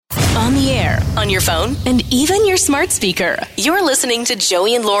the air, on your phone, and even your smart speaker. You're listening to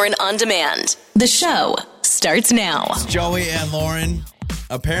Joey and Lauren On Demand. The show starts now. It's Joey and Lauren.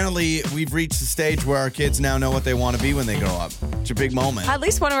 Apparently, we've reached the stage where our kids now know what they want to be when they grow up. It's a big moment. At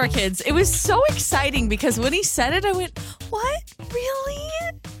least one of our kids. It was so exciting because when he said it, I went, what? Really?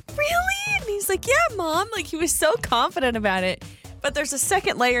 Really? And he's like, yeah, Mom. Like, he was so confident about it. But there's a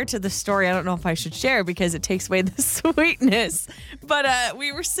second layer to the story I don't know if I should share because it takes away the sweetness. But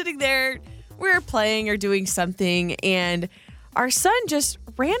we were sitting there, we were playing or doing something, and our son just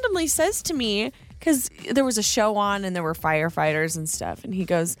randomly says to me, because there was a show on and there were firefighters and stuff, and he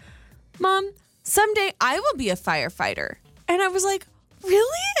goes, Mom, someday I will be a firefighter. And I was like,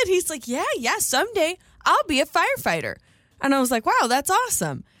 really? And he's like, yeah, someday I'll be a firefighter. And I was like, wow, that's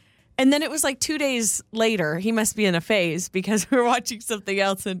awesome. And then it was like 2 days later, he must be in a phase because we were watching something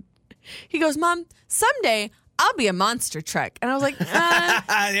else. And he goes, Mom, someday I'll be a monster truck. And I was like, yeah,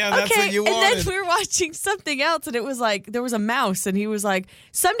 that's okay. what you wanted. wanted. And then we were watching something else, and it was like, there was a mouse, and he was like,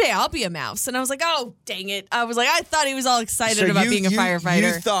 someday I'll be a mouse. And I was like, oh, dang it. I was like, I thought he was all excited about being a firefighter.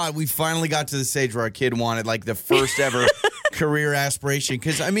 You thought we finally got to the stage where our kid wanted like the first ever career aspiration.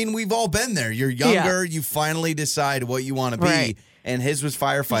 Because, I mean, we've all been there. You're younger. You finally decide what you want to be. Right. And his was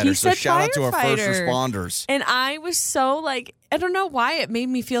firefighter. So shout out to our first responders. And I was so like, I don't know why it made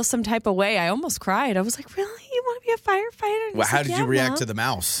me feel some type of way. I almost cried. I was like, really? You want to be a firefighter? Well, how did you react Mom. To the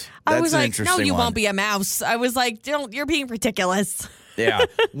mouse? I was like, no, you won't be a mouse. I was like, you're being ridiculous. Yeah.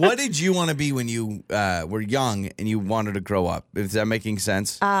 What did you want to be when you were young and you wanted to grow up? Is that making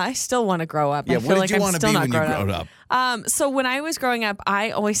sense? I still want to grow up. Yeah, I feel what did like you I'm want to still be not when you grew up? So when I was growing up, I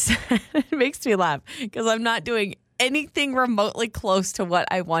always said, it makes me laugh because I'm not doing anything remotely close to what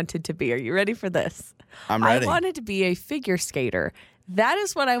I wanted to be. Are you ready for this? I'm ready. I wanted to be a figure skater. That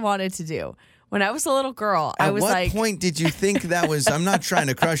is what I wanted to do. When I was a little girl, I was like... At what point did you think that was... I'm not trying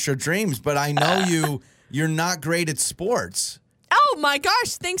to crush your dreams, but I know you're not great at sports. Oh, my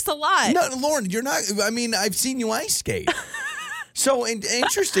gosh. Thanks a lot. No, Lauren, you're not... I mean, I've seen you ice skate. So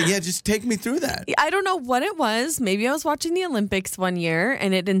interesting. Yeah, just take me through that. I don't know what it was. Maybe I was watching the Olympics one year,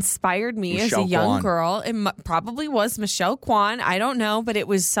 and it inspired me Michelle as a young Kwan. girl. It probably was Michelle Kwan. I don't know, but it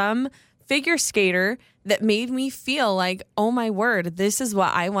was some figure skater that made me feel like, oh, my word, this is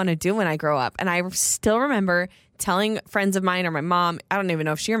what I want to do when I grow up. And I still remember telling friends of mine or my mom, I don't even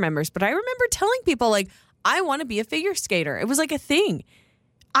know if she remembers, but I remember telling people, like, I want to be a figure skater. It was like a thing.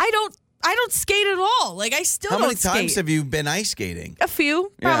 I don't skate at all. Like, I still don't skate. How many times have you been ice skating? A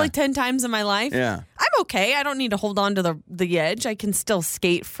few. Probably 10 times in my life. Yeah. I'm okay. I don't need to hold on to the edge. I can still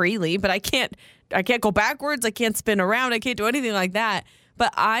skate freely, but I can't go backwards. I can't spin around. I can't do anything like that.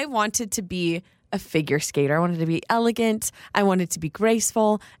 But I wanted to be a figure skater. I wanted to be elegant. I wanted to be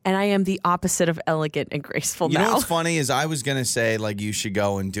graceful. And I am the opposite of elegant and graceful now. You know what's funny is I was going to say, like, you should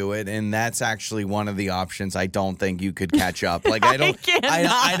go and do it. And that's actually one of the options I don't think you could catch up. Like,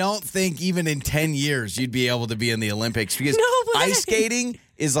 I don't think even in 10 years you'd be able to be in the Olympics. Because ice skating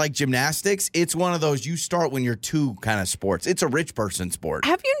is like gymnastics. It's one of those you start when you're two kind of sports. It's a rich person sport.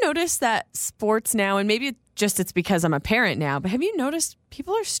 Have you noticed that sports now, and maybe it's because I'm a parent now, but have you noticed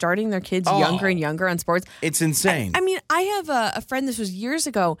people are starting their kids younger and younger on sports? It's insane. I mean, I have a friend, this was years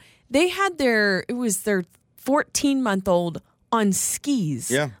ago, they had their 14-month-old on skis.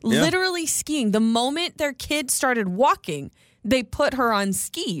 Yeah. Literally skiing. The moment their kid started walking, they put her on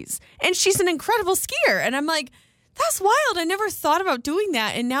skis. And she's an incredible skier. And I'm like, that's wild. I never thought about doing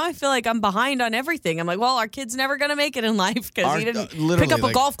that. And now I feel like I'm behind on everything. I'm like, well, our kid's never going to make it in life because he didn't pick up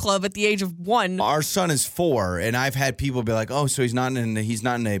a golf club at the age of 1. Our son is 4, and I've had people be like, oh, so he's not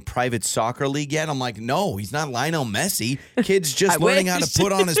in a private soccer league yet? I'm like, no, he's not Lionel Messi. Kid's just learning how to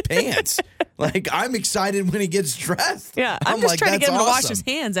put on his pants. Like, I'm excited when he gets dressed. Yeah, I'm just trying to get him to wash his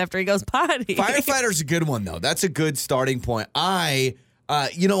hands after he goes potty. Firefighter's a good one, though. That's a good starting point. I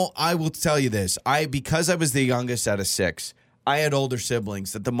will tell you this. Because I was the youngest out of 6, I had older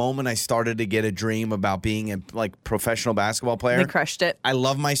siblings. At the moment I started to get a dream about being a professional basketball player, they crushed it. I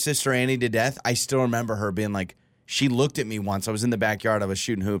love my sister Annie to death. I still remember her being like, she looked at me once. I was in the backyard. I was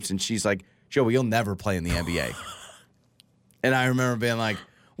shooting hoops, and she's like, Joey, you'll never play in the NBA. And I remember being like,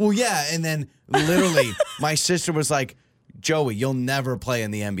 well, yeah. And then literally my sister was like, Joey, you'll never play in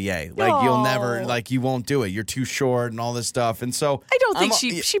the NBA. Like, you'll never, like, you won't do it. You're too short and all this stuff. And so I don't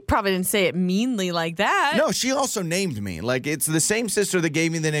think she probably didn't say it meanly like that. No, she also named me. Like, it's the same sister that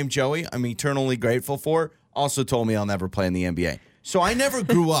gave me the name Joey. I'm eternally grateful for. Also told me I'll never play in the NBA. So I never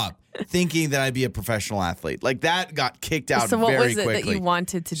grew up thinking that I'd be a professional athlete. Like, that got kicked out very quickly. So what was it that you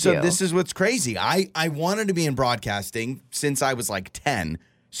wanted to do? So this is what's crazy. I wanted to be in broadcasting since I was like 10.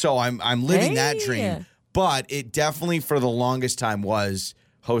 So I'm living that dream. But it definitely, for the longest time, was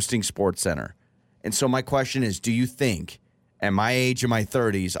hosting SportsCenter. And so my question is, do you think at my age in my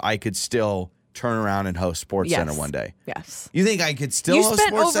 30s, I could still turn around and host SportsCenter one day? Yes. You think I could still You host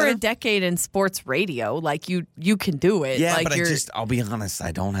spent over a SportsCenter? decade in sports radio. Like, you can do it. Yeah, like but I'll be honest,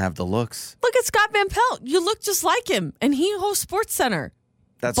 I don't have the looks. Look at Scott Van Pelt. You look just like him, and he hosts SportsCenter.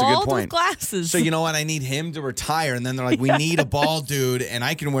 That's a Bald good point. with glasses. So you know what? I need him to retire, and then they're like, "We need a bald dude, and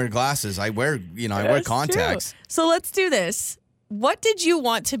I can wear glasses. I wear That's contacts." true. So let's do this. What did you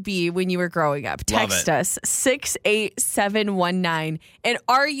want to be when you were growing up? Text us 68719. And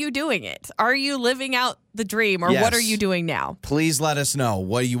are you doing it? Are you living out the dream, or Yes. what are you doing now? Please let us know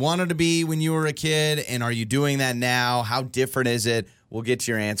what you wanted to be when you were a kid, and are you doing that now? How different is it? We'll get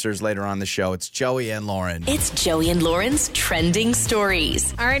to your answers later on the show. It's Joey and Lauren. It's Joey and Lauren's trending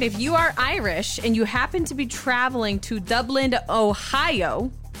stories. All right, if you are Irish and you happen to be traveling to Dublin,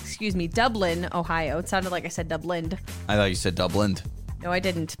 Ohio. It sounded like I said Dublin. I thought you said Dublin. No, I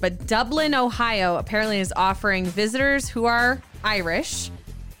didn't. But Dublin, Ohio apparently is offering visitors who are Irish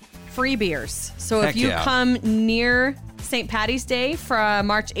free beers. So if Heck you yeah. come near St. Patty's Day from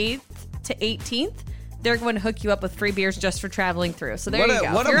March 8th to 18th, they're going to hook you up with free beers just for traveling through. So there you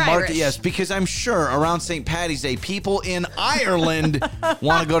go. What If a you're market, Irish. yes, because I'm sure around St. Patty's Day, people in Ireland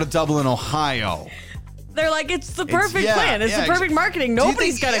want to go to Dublin, Ohio. They're like, it's the perfect yeah, plan. It's yeah, the perfect marketing. Do you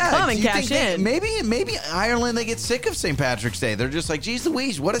Nobody's think- going to yeah, come and do you cash think in. Maybe Ireland, they get sick of St. Patrick's Day. They're just like, geez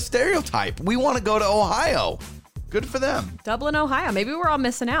Louise, what a stereotype. We want to go to Ohio. Good for them. Dublin, Ohio. Maybe we're all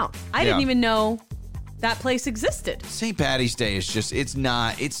missing out. I didn't even know that place existed. St. Patty's Day is just, it's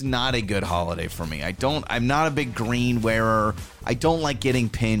not a good holiday for me. I'm not a big green wearer. I don't like getting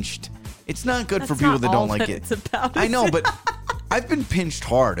pinched. It's not good for That's people not that don't all like that it. it's about, I know, is it? but I've been pinched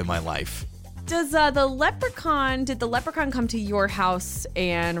hard in my life. Did the leprechaun come to your house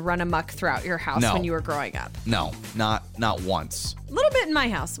and run amok throughout your house No. when you were growing up? No, not once. A little bit in my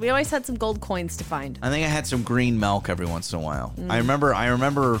house. We always had some gold coins to find. I think I had some green milk every once in a while. I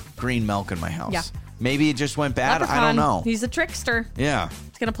remember green milk in my house. Yeah. Maybe it just went bad. Leprechaun, I don't know. He's a trickster. Yeah.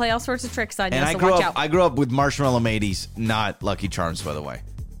 He's gonna play all sorts of tricks on you. And So watch out. I grew up with Marshmallow Mateys, not Lucky Charms, by the way.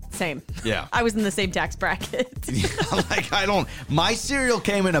 Same. Yeah. I was in the same tax bracket. My cereal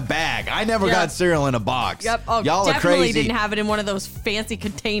came in a bag. I never Yep. got cereal in a box. Yep. Oh, Y'all are definitely crazy. didn't have it in one of those fancy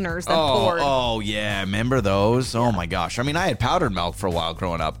containers that poured. Oh, yeah. Remember those? Oh, my gosh. I mean, I had powdered milk for a while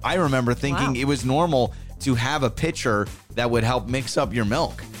growing up. I remember thinking Wow. it was normal to have a pitcher that would help mix up your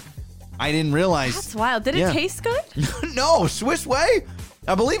milk. I didn't realize. That's wild. Did it Yeah. taste good? No, Swiss Way?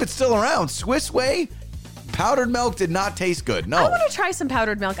 I believe it's still around. Swiss Way? Powdered milk did not taste good. No. I want to try some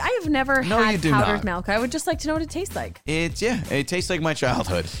powdered milk. I have never No, you had do powdered not. milk. I would just like to know what it tastes like. It tastes like my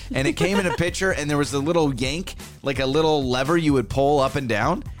childhood. And it came in a pitcher, and there was a little yank, like a little lever you would pull up and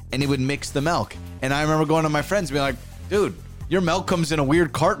down, and it would mix the milk. And I remember going to my friends and being like, dude, your milk comes in a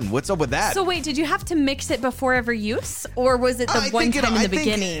weird carton. What's up with that? So wait, did you have to mix it before every use, or was it the I one think time in I the think-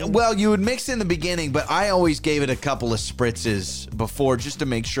 beginning? Well, you would mix in the beginning, but I always gave it a couple of spritzes before just to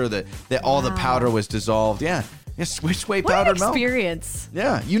make sure that all the Wow. powder was dissolved. Yeah. Swiss Way What an powdered milk. experience!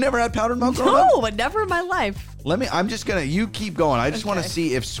 Yeah. You never had powdered milk growing up? No, but never in my life. You keep going. I just want to Okay.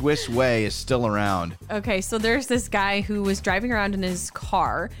 see if Swiss Way is still around. Okay, so there's this guy who was driving around in his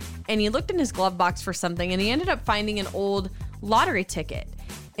car, and he looked in his glove box for something, and he ended up finding an old lottery ticket.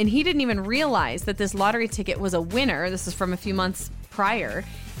 And he didn't even realize that this lottery ticket was a winner. This is from a few months prior.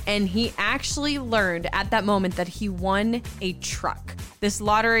 And he actually learned at that moment that he won a truck. This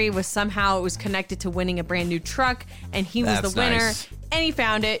lottery was connected to winning a brand new truck, and he was That's the winner. nice. And he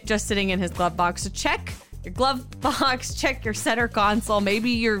found it just sitting in his glove box. So check your glove box, check your center console.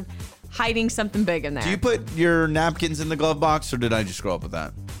 Maybe you're hiding something big in there. Do you put your napkins in the glove box, or did I just grow up with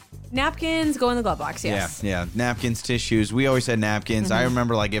that? Napkins go in the glove box, yes. Yeah. Napkins, tissues. We always had napkins. I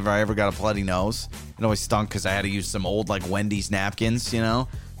remember, like, if I ever got a bloody nose, it always stunk because I had to use some old, like, Wendy's napkins, you know?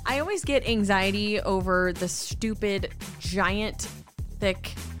 I always get anxiety over the stupid, giant,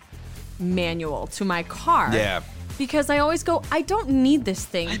 thick manual to my car. Yeah. Because I always go, I don't need this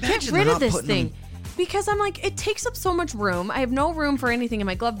thing. Get imagine rid they're of not this putting thing. them- Because I'm like, it takes up so much room. I have no room for anything in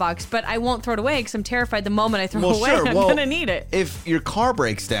my glove box, but I won't throw it away because I'm terrified the moment I throw it away, I'm going to need it. If your car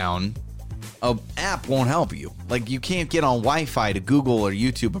breaks down, an app won't help you. Like, you can't get on Wi-Fi to Google or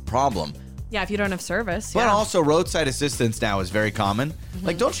YouTube a problem. Yeah, if you don't have service. But yeah. also, roadside assistance now is very common.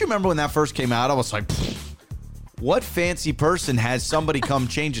 Like, don't you remember when that first came out? I was like, "Pfft, what fancy person has somebody come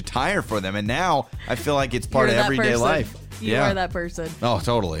change a tire for them? And now I feel like it's part You're of that everyday person. life. You are that person. Oh,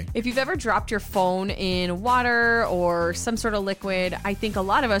 totally. If you've ever dropped your phone in water or some sort of liquid, I think a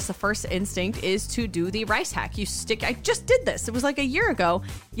lot of us, the first instinct is to do the rice hack. I just did this. It was like a year ago.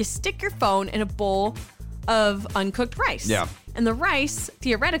 You stick your phone in a bowl of uncooked rice. Yeah. And the rice,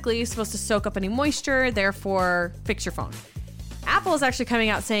 theoretically, is supposed to soak up any moisture, therefore fix your phone. Apple is actually coming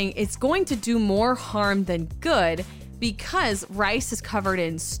out saying it's going to do more harm than good because rice is covered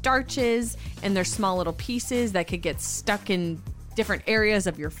in starches and there's small little pieces that could get stuck in different areas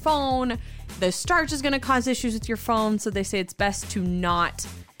of your phone. The starch is going to cause issues with your phone, so they say it's best to not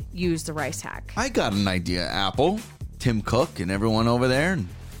use the rice hack. I got an idea, Apple. Tim Cook and everyone over there in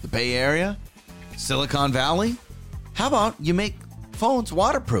the Bay Area, Silicon Valley. How about you make phones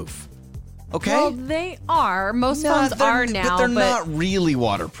waterproof? Okay. Well, they are. Most phones are now, but they're not really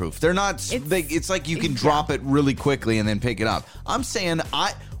waterproof. They're not. It's like you can drop it really quickly and then pick it up. I'm saying,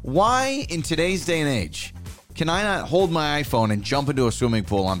 why in today's day and age can I not hold my iPhone and jump into a swimming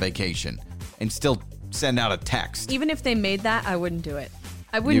pool on vacation and still send out a text? Even if they made that, I wouldn't do it.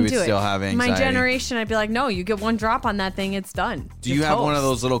 I You wouldn't would do it. still have anxiety. My generation, I'd be like, no, you get one drop on that thing, it's done. Do you have one of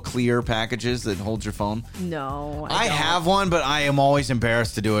those little clear packages that holds your phone? No, I don't. have one, but I am always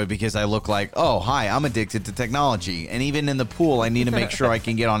embarrassed to do it because I look like, oh, hi, I'm addicted to technology. And even in the pool, I need to make sure I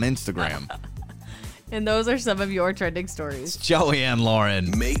can get on Instagram. And those are some of your trending stories. Joey and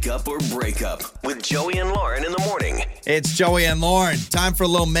Lauren. Makeup or breakup with Joey and Lauren in the morning. It's Joey and Lauren. Time for a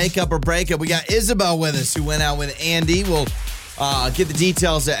little makeup or breakup. We got Isabel with us who went out with Andy. We'll get the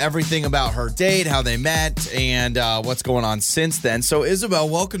details of everything about her date, how they met, and what's going on since then. So, Isabel,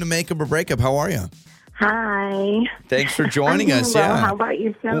 welcome to Makeup or Breakup. How are you? Hi. Thanks for joining us. Well, Yeah. how about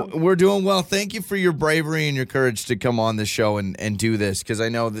yourself? We're doing well. Thank you for your bravery and your courage to come on the show and do this, because I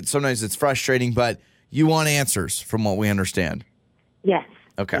know that sometimes it's frustrating, but you want answers from what we understand. Yes.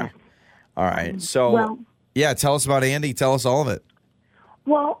 Okay. Yes. All right. So, well- yeah, tell us about Andy. Tell us all of it.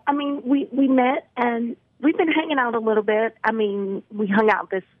 Well, I mean, we met and we've been hanging out a little bit. I mean, we hung out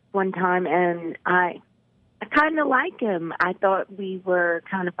this one time and I kind of like him. I thought we were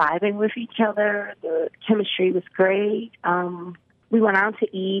kind of vibing with each other. The chemistry was great. We went out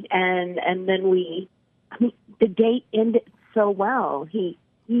to eat and then the date ended so well. He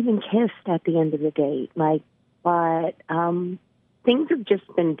even kissed at the end of the date. But things have just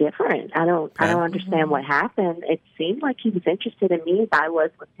been different. I don't understand what happened. It seemed like he was interested in me as I was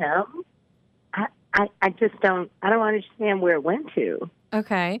with him. I just don't understand where it went to.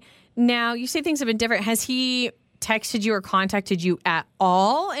 Okay. Now, you say things have been different. Has he texted you or contacted you at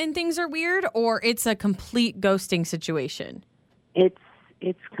all and things are weird, or it's a complete ghosting situation? It's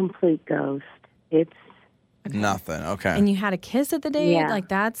complete ghost. It's Nothing. Okay. And you had a kiss at the date? Yeah. Like,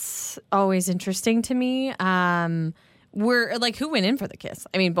 that's always interesting to me. We're like, who went in for the kiss?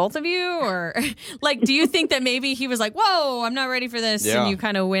 I mean, both of you? Or like, do you think that maybe he was like, whoa, I'm not ready for this, Yeah. and you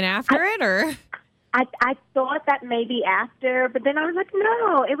kind of went after it? Or I thought that maybe after, but then I was like,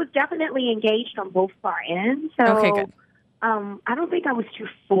 no, it was definitely engaged on both our ends. So Okay, good. I don't think I was too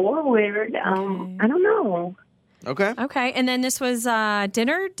forward. I don't know. Okay. Okay. And then this was a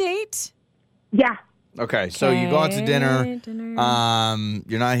dinner date? Yeah. Okay. So you go out to dinner. Dinner.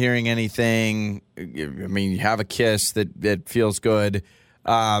 You're not hearing anything. I mean, you have a kiss that feels good.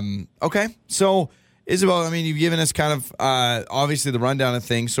 Okay. So, Isabel, I mean, you've given us kind of obviously the rundown of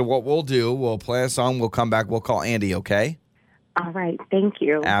things. So what we'll do, we'll play a song. We'll come back. We'll call Andy, okay? All right. Thank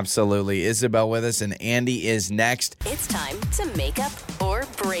you. Absolutely. Isabel with us, and Andy is next. It's time to make up or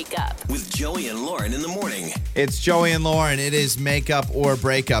break up. With Joey and Lauren in the morning. It's Joey and Lauren. It is makeup or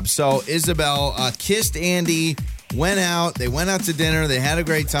breakup. So Isabel kissed Andy, went out. They went out to dinner. They had a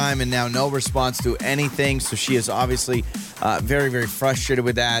great time, and now no response to anything. So she is obviously very, very frustrated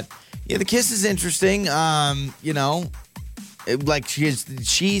with that. Yeah, the kiss is interesting. Like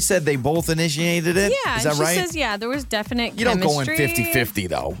she said they both initiated it. Yeah. Is that she right? says, yeah, there was definite You don't chemistry. go in 50-50,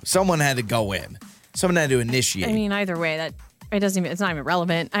 though. Someone had to go in. Someone had to initiate. I mean, either way, that it doesn't even, it's not even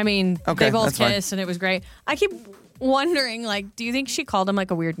relevant. I mean, Okay, they both that's fine. kissed and it was great. I keep wondering, like, do you think she called him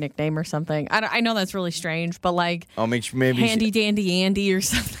like a weird nickname or something? I know that's really strange, but like maybe Handy Dandy Andy or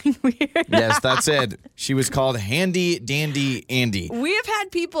something weird. Yes, that's it. She was called Handy Dandy Andy. We have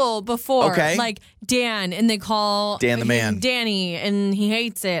had people before, Okay. like Dan, and they call Dan the him man. Danny, and he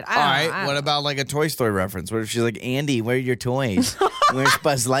hates it. All right. What about like a Toy Story reference? What if she's like, Andy, where are your toys? Where's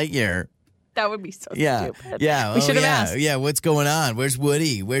Buzz Lightyear? That would be so Yeah. stupid. Yeah. We should have yeah. asked. Yeah. What's going on? Where's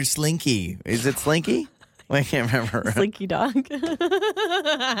Woody? Where's Slinky? Is it Slinky? I can't remember. Slinky dog. All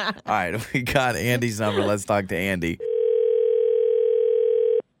right. We got Andy's number. Let's talk to Andy.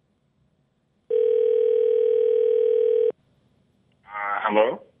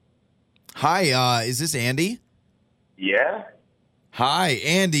 Hello? Hi. Is this Andy? Yeah? Hi,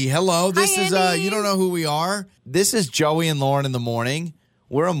 Andy. Hello. This is Andy. you don't know who we are. This is Joey and Lauren in the morning.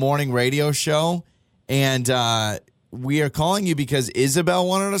 We're a morning radio show, and we are calling you because Isabel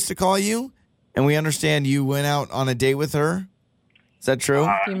wanted us to call you. And we understand you went out on a date with her. Is that true?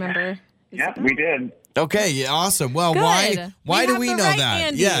 Do you remember? Yeah, we did. Okay, yeah, awesome. Well, Good. why We do have we the know right that?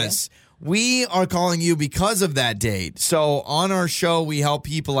 Andy. Yes. We are calling you because of that date. So on our show, we help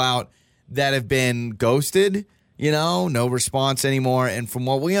people out that have been ghosted, no response anymore. And from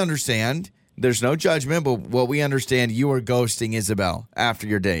what we understand, there's no judgment, but what we understand, you are ghosting Isabel after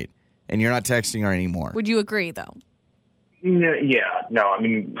your date, and you're not texting her anymore. Would you agree, though? Yeah. No, I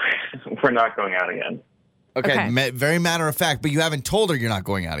mean, we're not going out again. Okay. Very matter of fact, but you haven't told her you're not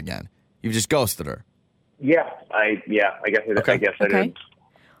going out again. You've just ghosted her. Yeah, I guess I did.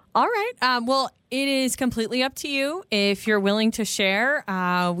 All right. Well, it is completely up to you. If you're willing to share,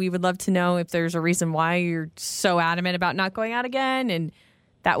 we would love to know if there's a reason why you're so adamant about not going out again. And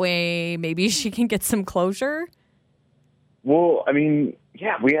that way, maybe she can get some closure. Well, I mean,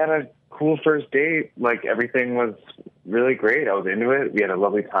 yeah, we had a cool first date. Like, everything was really great. I was into it. We had a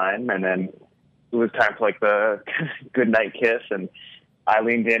lovely time. And then it was time for, like, the goodnight kiss. And I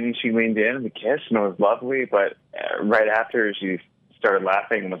leaned in and she leaned in and we kissed. And it was lovely. But right after, she started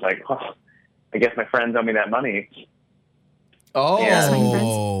laughing and was like, "Oh, I guess my friends owe me that money."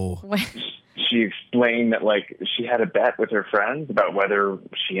 Oh. She explained that, like, she had a bet with her friends about whether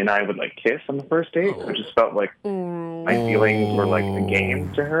she and I would, like, kiss on the first date. I just felt like my feelings were like a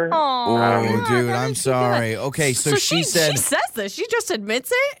game to her. Oh, dude, I'm sorry. Okay, so she said... She says this. She just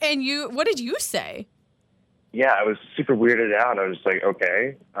admits it. And what did you say? Yeah, I was super weirded out. I was just like,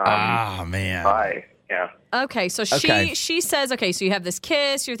 okay. Man. Bye. Yeah. Okay, so she says, okay, so you have this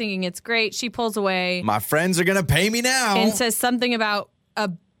kiss. You're thinking it's great. She pulls away. My friends are going to pay me now. And says something about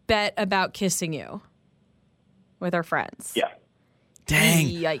a bet about kissing you with her friends. Yeah. Dang.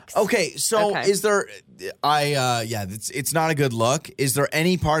 Yikes. Okay, so is there... it's not a good look. Is there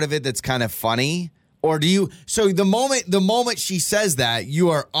any part of it that's kind of funny? Or do you... So the moment she says that,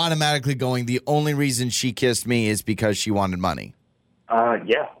 you are automatically going, the only reason she kissed me is because she wanted money.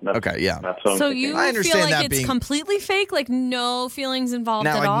 Yeah. That's what I'm So thinking. you I understand feel like that it's completely fake? Like no feelings involved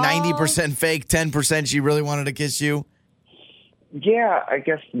Now, at all? like 90% fake, 10% she really wanted to kiss you? Yeah, I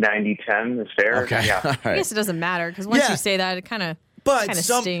guess 90-10 is fair. Okay. Yeah. All right. I guess it doesn't matter because once Yeah. you say that, it kind of But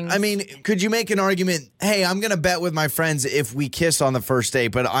stings. I mean, could you make an argument, hey, I'm going to bet with my friends if we kiss on the first date,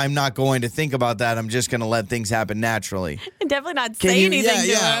 but I'm not going to think about that. I'm just going to let things happen naturally. definitely not say anything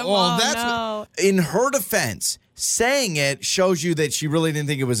to him. Well, no. in her defense, saying it shows you that she really didn't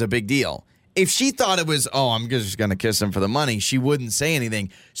think it was a big deal. If she thought it was, I'm just going to kiss him for the money, she wouldn't say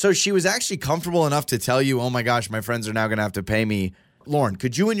anything. So she was actually comfortable enough to tell you, oh my gosh, my friends are now going to have to pay me. Lauren,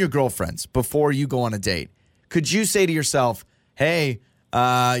 could you and your girlfriends, before you go on a date, could you say to yourself, hey,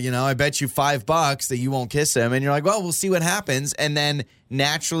 I bet you $5 that you won't kiss him. And you're like, well, we'll see what happens. And then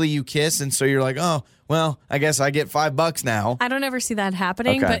naturally you kiss. And so you're like, oh, well, I guess I get $5 now. I don't ever see that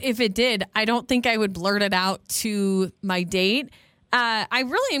happening. Okay. But if it did, I don't think I would blurt it out to my date. I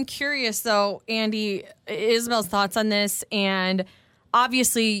really am curious, though, Andy, Isabel's thoughts on this. And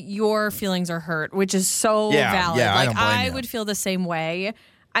obviously your feelings are hurt, which is so valid. Yeah, like, I don't blame I you. would feel the same way.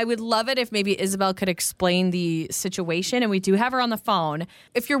 I would love it if maybe Isabel could explain the situation, and we do have her on the phone.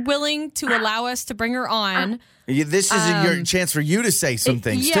 If you're willing to allow us to bring her on. This is your chance for you to say some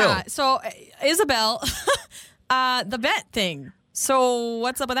things, too. Yeah, so Isabel, the bet thing. So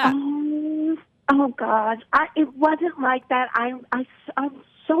what's up with that? Oh God! It wasn't like that. I'm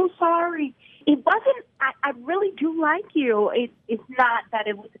so sorry. It wasn't. I really do like you. It's not that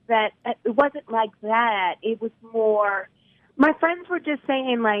it was that. It wasn't like that. It was more. My friends were just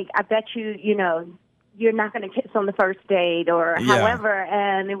saying, like, I bet you're not going to kiss on the first date or however.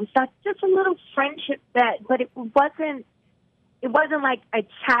 And it was just a little friendship bet, but it wasn't like a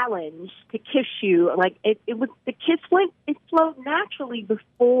challenge to kiss you. Like, it was, the kiss it flowed naturally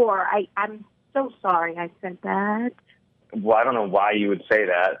before. I'm so sorry I said that. Well, I don't know why you would say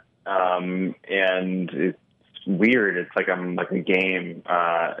that. And it's weird. It's like I'm like a game.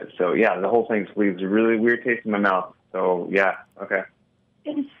 So, yeah, the whole thing leaves a really weird taste in my mouth. So, yeah, okay.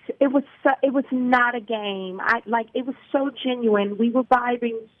 It was not a game. It was so genuine. We were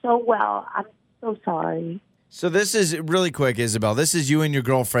vibing so well. I'm so sorry. So this is really quick, Isabel. This is you and your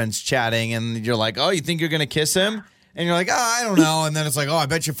girlfriends chatting, and you're like, oh, you think you're going to kiss him? And you're like, oh, I don't know. And then it's like, oh, I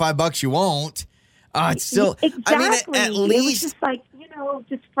bet you $5 you won't. It's still, exactly. I mean, at least. It was just like,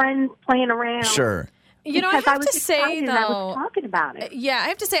 just friends playing around. Sure. I have to say, though, I was talking about it. Yeah, I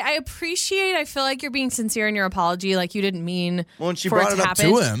have to say, I feel like you're being sincere in your apology. Like, you didn't mean Well, and she for brought it it to up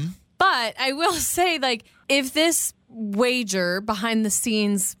happen. to him. But I will say, like, if this wager behind the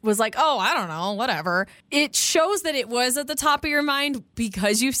scenes was like, oh, I don't know, whatever. It shows that it was at the top of your mind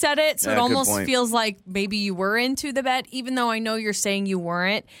because you said it. So Yeah, it good almost point. feels like maybe you were into the bet, even though I know you're saying you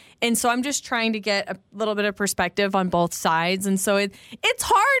weren't. And so I'm just trying to get a little bit of perspective on both sides. And so it's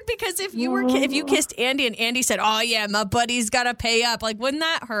hard because if you kissed Andy and Andy said, oh yeah, my buddy's got to pay up, like, wouldn't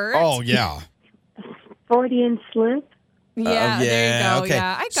that hurt? Oh, yeah. Freudian slip. Yeah, there you go. Okay.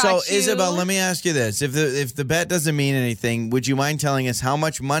 Yeah, I got So, you. Isabel, let me ask you this. If the bet doesn't mean anything, would you mind telling us how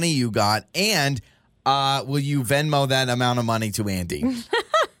much money you got? And will you Venmo that amount of money to Andy?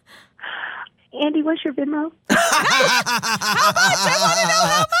 Andy, what's your Venmo?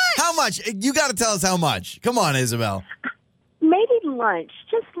 How much? You got to tell us how much. Come on, Isabel. Maybe lunch.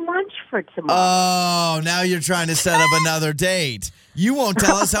 Just lunch for tomorrow. Oh, now you're trying to set up another date. You won't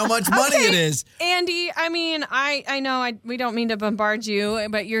tell us how much money it is. Andy, I mean, I know we don't mean to bombard you,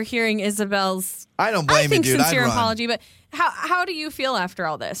 but you're hearing Isabel's, I don't blame I think, you, dude. sincere I'd run. apology. But how do you feel after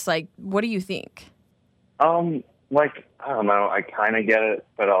all this? Like, what do you think? Like, I don't know. I kind of get it,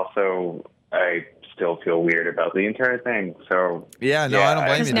 but also I still feel weird about the entire thing. So Yeah, no, I don't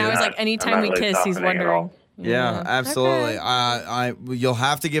blame Because you, now dude. it's like anytime we kiss, he's wondering. Yeah, absolutely. Okay. You'll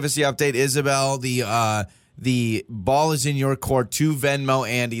have to give us the update, Isabel. The ball is in your court to Venmo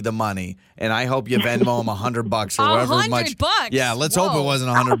Andy the money, and I hope you Venmo him $100 or whatever much. $100? Yeah, let's hope it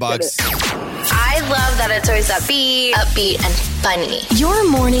wasn't $100. I love that it's always upbeat, and funny. Your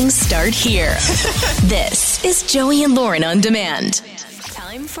mornings start here. This is Joey and Lauren on Demand.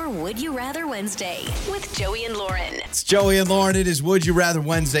 Time for Would You Rather Wednesday with Joey and Lauren. It's Joey and Lauren. It is Would You Rather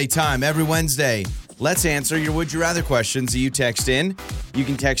Wednesday time. Every Wednesday, let's answer your Would You Rather questions that you text in. You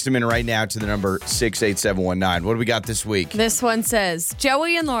can text them in right now to the number 68719. What do we got this week? This one says,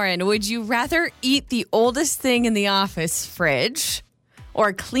 Joey and Lauren, would you rather eat the oldest thing in the office fridge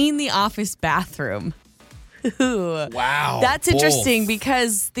or clean the office bathroom? Ooh. Wow. That's both. interesting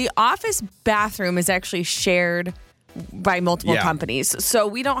because the office bathroom is actually shared by multiple companies. So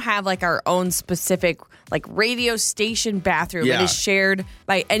we don't have like our own specific like radio station bathroom. Yeah. It is shared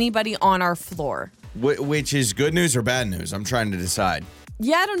by anybody on our floor. Which is good news or bad news? I'm trying to decide.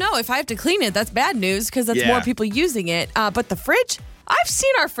 Yeah, I don't know. If I have to clean it, that's bad news because that's Yeah. more people using it. But the fridge, I've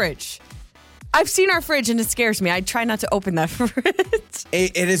seen our fridge. And it scares me. I try not to open that fridge.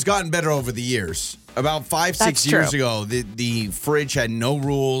 It has gotten better over the years. About 5-6 That's years true. ago, the fridge had no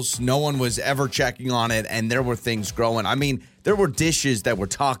rules. No one was ever checking on it, and there were things growing. I mean, there were dishes that were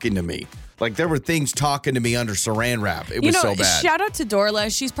talking to me. Like, there were things talking to me under saran wrap. It was so bad. Shout out to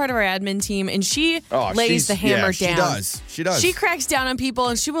Dorla. She's part of our admin team, and she Oh, lays she's- the hammer yeah, she down. does. She does. She cracks down on people,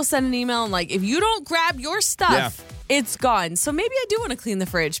 and she will send an email and like, if you don't grab your stuff, it's gone. So maybe I do want to clean the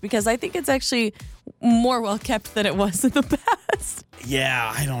fridge because I think it's actually more well kept than it was in the past.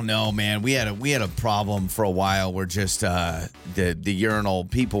 Yeah, I don't know, man. We had a problem for a while where just the urinal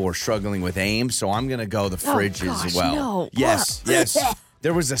people were struggling with aim, so I'm gonna go the fridge gosh, as well. no. Yes, yes.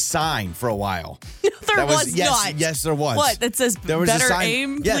 There was a sign for a while. There was yes, not. Yes, there was. What, that says there was better a sign,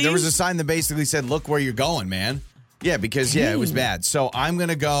 aim, Yeah, there was a please? sign that basically said, "Look where you're going, man." Yeah, because it was bad. So I'm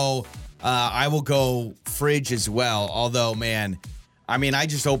gonna go. I will go fridge as well. Although, man, I mean, I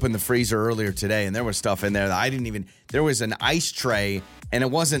just opened the freezer earlier today, and there was stuff in there that I didn't even. There was an ice tray, and it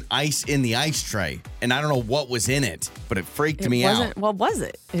wasn't ice in the ice tray, and I don't know what was in it, but it freaked me out. What was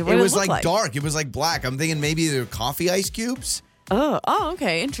it? What It did was look like dark. It was like black. I'm thinking maybe they're coffee ice cubes. Oh,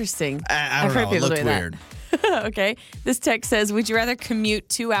 okay. Interesting. I don't I've heard know. It people looked doing weird. that. Okay. This text says, would you rather commute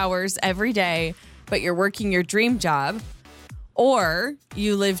 2 hours every day, but you're working your dream job, or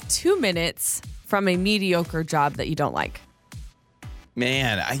you live 2 minutes from a mediocre job that you don't like?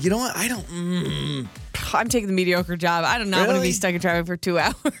 Man, you know what? I don't. I'm taking the mediocre job. I do not want to Really? be stuck in traffic for 2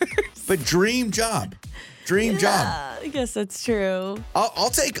 hours. But dream job. Dream job. I guess that's true. I'll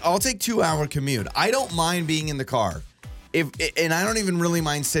take 2 hour commute. I don't mind being in the car. And I don't even really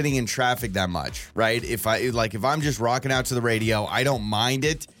mind sitting in traffic that much, right? If I'm just rocking out to the radio, I don't mind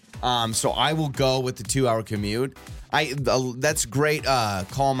it. So I will go with the 2 hour commute. That's great.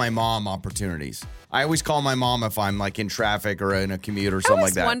 Call my mom opportunities. I always call my mom if I'm like in traffic or in a commute or I something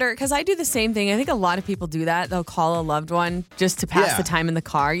always like that. wonder, because I do the same thing. I think a lot of people do that. They'll call a loved one just to pass Yeah. the time in the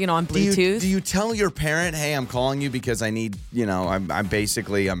car, on Do Bluetooth. you tell your parent, hey, I'm calling you because I need,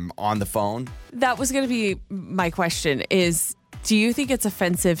 I'm on the phone? That was going to be my question is, do you think it's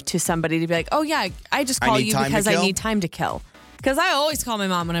offensive to somebody to be like, oh, yeah, I just I call need you time to because I kill? need time to kill? Because I always call my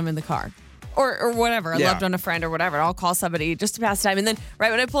mom when I'm in the car. or whatever, a Yeah. loved one, a friend, or whatever. I'll call somebody just to pass time. And then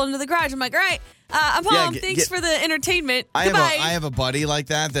right when I pull into the garage, I'm like, all right, I'm home. Thanks for the entertainment. Goodbye. I have a buddy like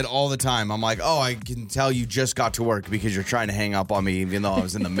that all the time. I'm like, oh, I can tell you just got to work because you're trying to hang up on me, even though I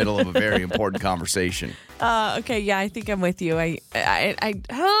was in the middle of a very important conversation. Okay, yeah, I think I'm with you. I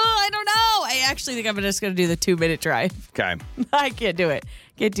don't know. I actually think I'm just going to do the 2-minute drive. Okay. I can't do it.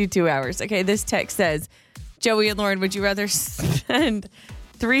 Can't do 2 hours. Okay, this text says, Joey and Lauren, would you rather spend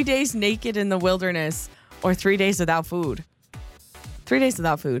 3 days naked in the wilderness or 3 days without food? 3 days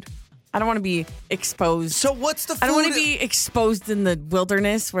without food. I don't want to be exposed. So what's the food? I don't want to be exposed in the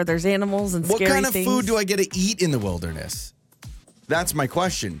wilderness where there's animals and scary things. What kind of food do I get to eat in the wilderness? That's my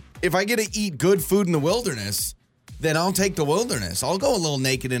question. If I get to eat good food in the wilderness, then I'll take the wilderness. I'll go a little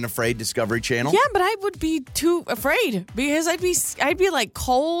Naked and Afraid Discovery Channel. Yeah, but I would be too afraid because I'd be like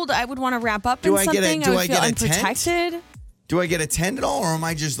cold. I would want to wrap up in something. I would feel unprotected. Do I get a tent at all, or am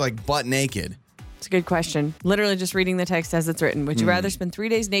I just like butt naked? It's a good question. Literally just reading the text as it's written. Would you rather spend 3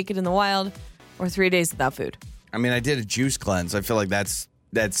 days naked in the wild or 3 days without food? I mean, I did a juice cleanse. I feel like that's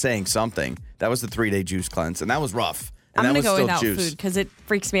saying something. That was the 3-day juice cleanse, and that was rough. And I'm going to go still without juice. food because it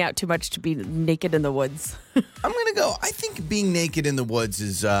freaks me out too much to be naked in the woods. I'm going to go. I think being naked in the woods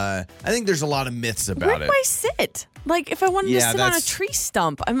is, I think there's a lot of myths about Where it. do I sit? Like, if I wanted to sit on a tree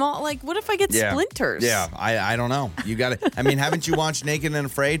stump, I'm all like, what if I get splinters? Yeah, I don't know. You got to, I mean, haven't you watched Naked and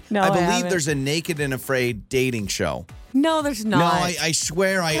Afraid? No, I I believe haven't. there's a Naked and Afraid dating show. No, there's not. No, I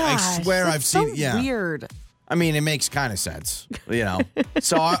swear, I swear that's I've seen. so weird. I mean, it makes kind of sense, you know.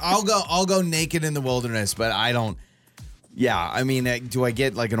 So I'll go naked in the wilderness, but I don't. Yeah, I mean, do I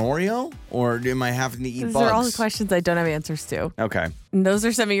get like an Oreo, or am I having to eat These bugs? are all the questions I don't have answers to. Okay. And those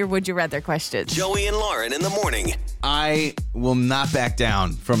are some of your would you rather questions. Joey and Lauren in the morning. I will not back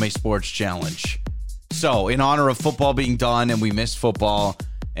down from a sports challenge. So, in honor of football being done, and we missed football,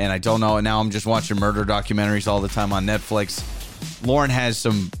 and I don't know, and now I'm just watching murder documentaries all the time on Netflix. Lauren has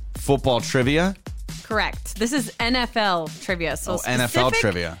some football trivia. Correct. This is NFL trivia. So NFL specific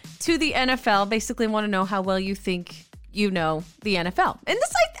trivia. To the NFL, basically want to know how well you think you know the NFL. And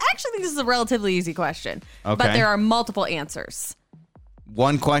this, I actually think this is a relatively easy question. Okay. But there are multiple answers.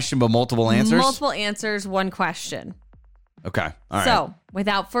 One question, but multiple answers? Multiple answers, one question. Okay. All right. So,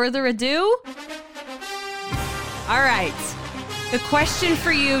 without further ado, all right. The question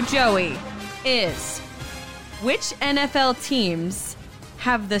for you, Joey, is which NFL teams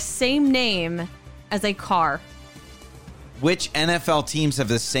have the same name as a car? Which NFL teams have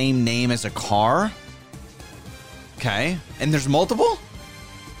the same name as a car? Okay. And there's multiple?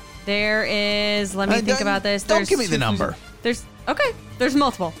 There is, let me think about this. Don't give me the number. There's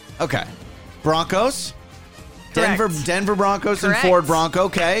multiple. Okay. Broncos? Correct. Denver Broncos Correct. and Ford Bronco.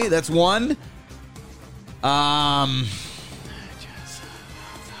 Okay, that's one.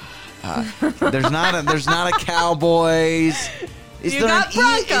 There's not a Cowboys. Is You got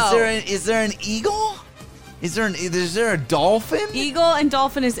Bronco. Is there an eagle? Is there a dolphin? Eagle and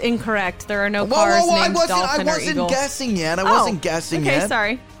dolphin is incorrect. There are no Whoa, cars I named dolphin or wasn't eagle. guessing yet. I wasn't guessing yet. Okay,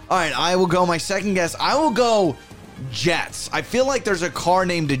 sorry. All right, I will go my second guess. I will go Jets. I feel like there's a car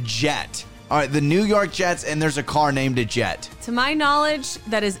named a Jet. All right, the New York Jets, and there's a car named a Jet. To my knowledge,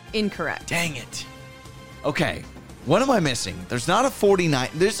 that is incorrect. Dang it. Okay, what am I missing? There's not a 49.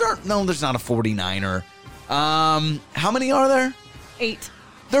 There's not a 49er. How many are there? 8.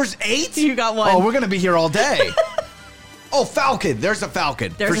 There's 8? You got one. Oh, we're going to be here all day. Oh, Falcon. There's a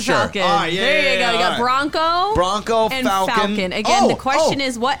Falcon. There's for a sure. Falcon. All right, there you go. You got Bronco. Bronco and Falcon. Again, the question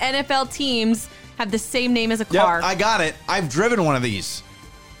is what NFL teams have the same name as a car? Yep, I got it. I've driven one of these.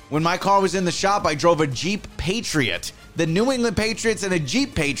 When my car was in the shop, I drove a Jeep Patriot. The New England Patriots and a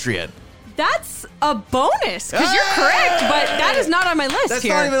Jeep Patriot. That's a bonus because you're correct, but that is not on my list That's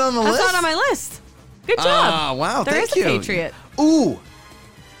here. not even on the list? That's not on my list. Good job. Ah, wow, There thank is you. a Patriot. Ooh.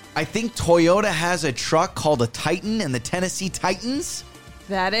 I think Toyota has a truck called a Titan and the Tennessee Titans.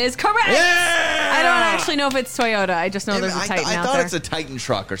 That is correct. Yeah! I don't actually know if it's Toyota. I just know there's a Titan I out thought there. it's a Titan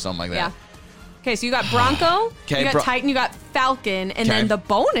truck or something like that. Yeah. Okay, so you got Bronco, Okay, you got Titan, you got Falcon, and Okay. then the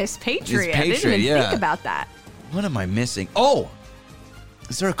bonus Patriot. I didn't Patriot, even yeah. think about that. What am I missing? Oh,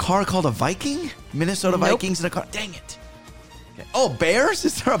 is there a car called a Viking? Minnesota Nope. Vikings in a car? Dang it. Okay. Oh, Bears?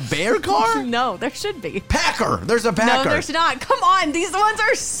 Is there a bear car? No, there should be. Packer. There's a Packer. No, there's not. Come on, these ones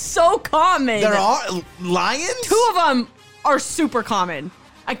are so common. There are lions? 2 of them are super common.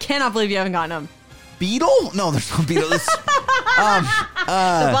 I cannot believe you haven't gotten them. Beetle? No, there's no beetle. It's,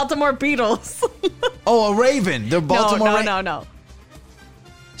 The Baltimore Beatles. oh, a raven. The Baltimore No.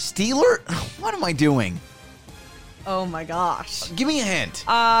 Steeler? What am I doing? Oh my gosh. Give me a hint.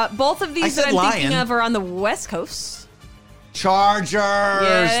 Both of I these said that I'm thinking lion. of are on the West Coast. Chargers.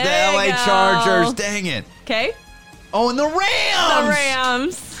 there The LA you go. Chargers. Dang it. Okay. Oh, and the Rams. The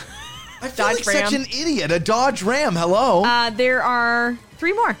Rams. I feel Dodge like such Ram. an idiot. A Dodge Ram. Hello. There are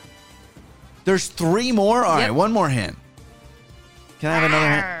 3 more. There's 3 more? All right, Yep. one more hint. Can I have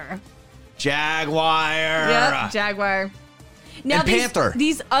another hint? Jaguar. Yep, Jaguar. Now And Panther.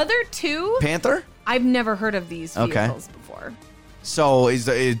 These other 2, Panther? I've never heard of these Okay. vehicles before. So is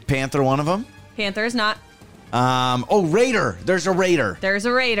Panther one of them? Panther is not. Raider. There's a Raider. There's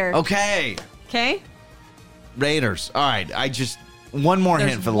a Raider. Okay. Okay. Raiders. All right. One more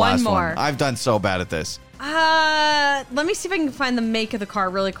There's hint for the one last more. one. I've done so bad at this. Let me see if I can find the make of the car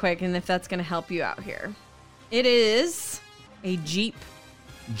really quick and if that's going to help you out here. It is a Jeep.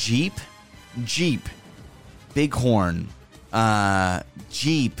 Jeep. Bighorn.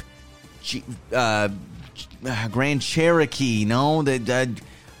 Jeep. Grand Cherokee. No. The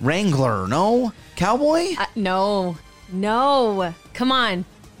Wrangler. No. Cowboy? No. Come on.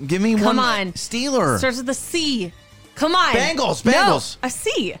 Give me one. Come on. Steeler. Starts with a C. Come on. Bengals. No, a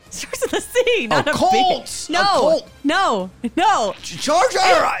C. Starts with a C, not a B. Colts. A No. Colt. No. Charger.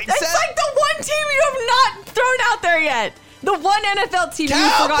 It's like the one team you have not thrown out there yet. The one NFL team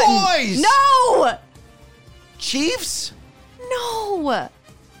you've forgotten. Cowboys. No. Chiefs? No.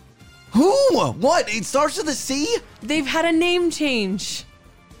 Who? What? It starts with a C? They've had a name change.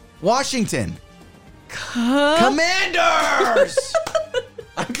 Washington. Commanders!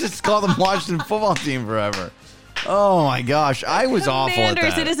 I've just called them Washington football team forever. Oh my gosh. I was awful at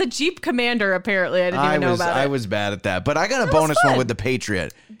Commanders. that. It is a Jeep Commander, apparently. I didn't even know about it. I was bad at that. But I got a That was bonus one fun. with the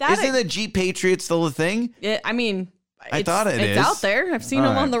Patriot. That Isn't I- the Jeep Patriot still a thing? I mean, I thought it it's is. out there. I've seen All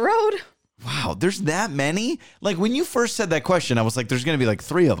them right. on the road. Wow, there's that many? Like when you first said that question, I was like, there's going to be like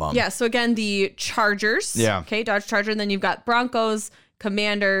 3 of them. Yeah, so again, the Chargers. Yeah. Okay, Dodge Charger. And then you've got Broncos,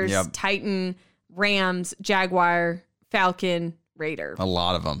 Commanders, Yep. Titan, Rams, Jaguar, Falcon, Raider. A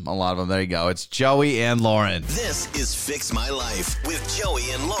lot of them. There you go. It's Joey and Lauren. This is Fix My Life with Joey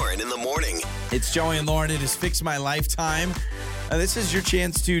and Lauren in the morning. It's Joey and Lauren. It is Fix My Lifetime. This is your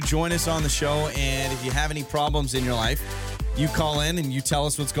chance to join us on the show. And if you have any problems in your life, you call in and you tell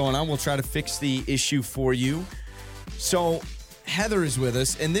us what's going on. We'll try to fix the issue for you. So Heather is with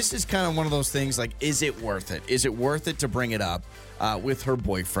us. And this is kind of one of those things like, is it worth it? Is it worth it to bring it up with her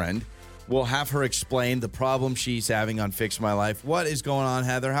boyfriend? We'll have her explain the problem she's having on Fix My Life. What is going on,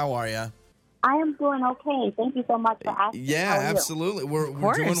 Heather? How are you? I am doing okay. Thank you so much for asking. Yeah, How are you? absolutely.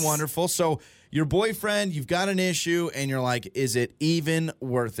 We're doing wonderful. So your boyfriend, you've got an issue, and you're like, is it even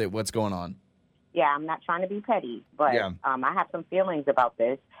worth it? What's going on? Yeah, I'm not trying to be petty, but Yeah. I have some feelings about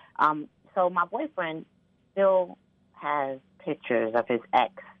this. So my boyfriend still has pictures of his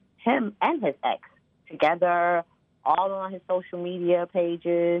ex, him and his ex, together, all on his social media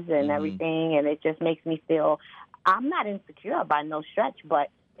pages and everything, and it just makes me feel, I'm not insecure by no stretch, but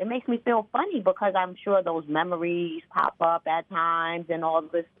it makes me feel funny because I'm sure those memories pop up at times and all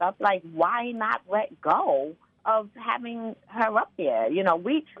this stuff. Like, why not let go of having her up there? You know,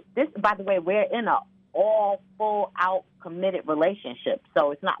 by the way, we're in a all full out committed relationship.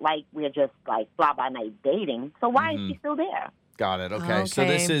 So it's not like we're just like fly by night dating. So why is she still there? Got it. Okay. So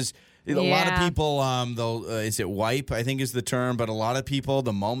this is a lot of Yeah. people, though, is it wipe, I think is the term, but a lot of people,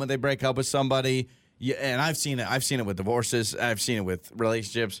 the moment they break up with somebody, and I've seen it with divorces. I've seen it with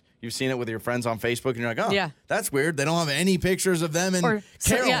relationships. You've seen it with your friends on Facebook, and you're like, oh, Yeah. that's weird. They don't have any pictures of them and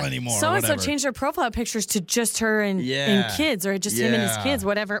Carol anymore. So or and so whatever. changed their profile pictures to just her and kids, or just him and his Yeah. kids,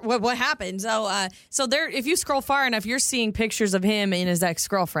 whatever. What happened? So there, if you scroll far enough, you're seeing pictures of him and his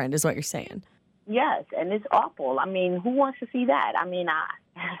ex-girlfriend, is what you're saying. Yes, and it's awful. I mean, who wants to see that? I mean,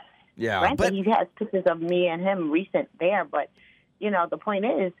 Yeah, granted, but he has pictures of me and him recent there, but, you know, the point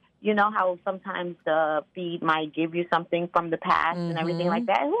is, you know how sometimes the feed might give you something from the past and everything like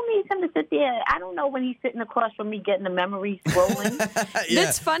that? Who needs him to sit there? I don't know when he's sitting across from me getting the memories rolling.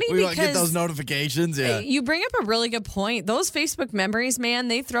 That's funny we get because those notifications. Yeah. you bring up a really good point. Those Facebook memories, man,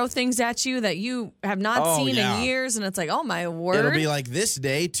 they throw things at you that you have not Oh, seen yeah. in years, and it's like, oh my word. It'll be like this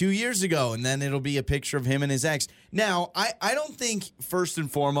day 2 years ago, and then it'll be a picture of him and his ex. Now, I don't think, first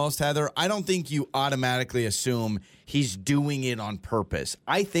and foremost, Heather, I don't think you automatically assume he's doing it on purpose.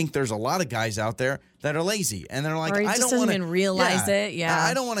 I think there's a lot of guys out there that are lazy, and they're like, Or he I just don't doesn't want to even realize it, yeah.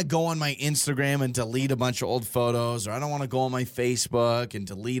 I don't want to go on my Instagram and delete a bunch of old photos, or I don't want to go on my Facebook and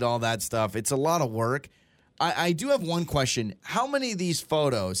delete all that stuff. It's a lot of work. I do have one question. How many of these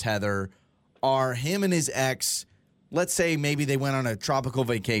photos, Heather, are him and his ex? Let's say maybe they went on a tropical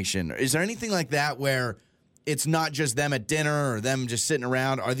vacation. Is there anything like that where it's not just them at dinner or them just sitting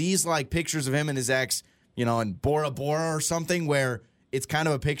around? Are these like pictures of him and his ex, you know, in Bora Bora or something where it's kind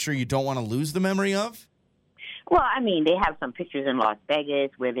of a picture you don't want to lose the memory of? Well, I mean, they have some pictures in Las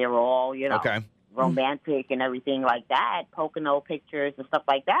Vegas where they were all, Okay. romantic and everything like that, Pocono pictures and stuff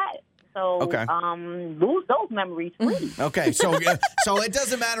like that. So, lose those memories, please. Okay, so it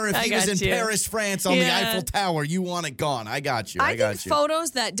doesn't matter if he was in you. Paris, France on the Eiffel Tower. You want it gone. I got you. I think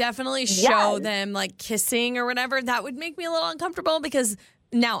photos that definitely show them like kissing or whatever, that would make me a little uncomfortable because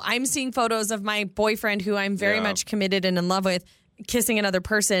now I'm seeing photos of my boyfriend who I'm very much committed and in love with kissing another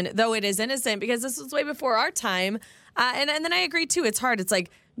person, though it is innocent because this was way before our time. And then I agree too. It's hard. It's like,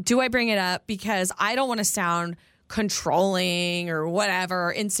 do I bring it up because I don't want to sound controlling or whatever,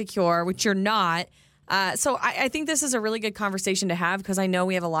 or insecure, which you're not. So I think this is a really good conversation to have because I know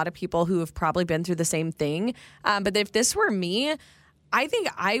we have a lot of people who have probably been through the same thing. But if this were me, I think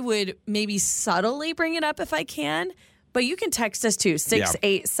I would maybe subtly bring it up if I can. But you can text us to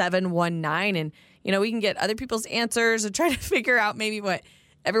 68719 and, we can get other people's answers and try to figure out maybe what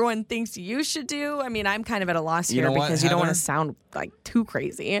everyone thinks you should do. I mean, I'm kind of at a loss here because you don't want to sound like too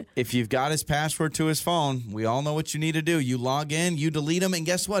crazy. If you've got his password to his phone, we all know what you need to do. You log in, you delete him, and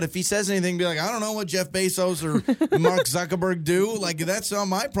guess what? If he says anything, be like, I don't know what Jeff Bezos or Mark Zuckerberg do. Like, that's not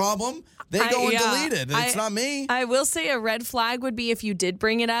my problem. They go and delete it. It's not me. I will say a red flag would be if you did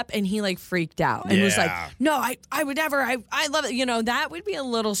bring it up and he like freaked out and was like, no, I would never. I love it. That would be a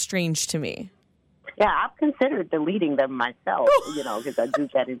little strange to me. Yeah, I've considered deleting them myself, because I do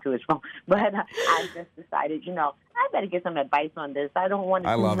get into his phone. But I just decided, I better get some advice on this. I don't want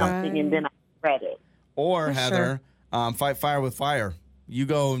to do something and then I regret it. Or, Heather, fight fire with fire. You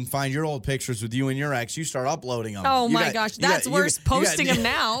go and find your old pictures with you and your ex. You start uploading them. Oh, my gosh. That's worse, posting them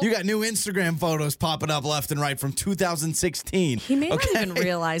now. You got new Instagram photos popping up left and right from 2016. He may not even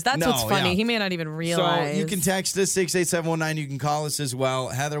realize. That's what's funny. Yeah. He may not even realize. So you can text us, 68719. You can call us as well.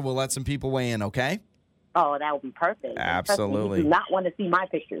 Heather, we'll let some people weigh in, okay? Oh, that would be perfect. Absolutely. You do not want to see my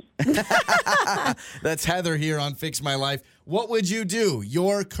pictures. That's Heather here on Fix My Life. What would you do?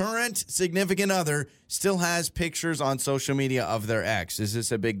 Your current significant other still has pictures on social media of their ex. Is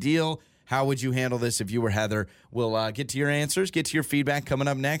this a big deal? How would you handle this if you were Heather? We'll get to your answers, get to your feedback coming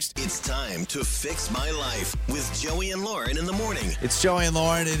up next. It's time to Fix My Life with Joey and Lauren in the morning. It's Joey and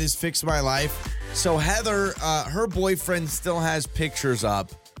Lauren. It is Fix My Life. So Heather, her boyfriend still has pictures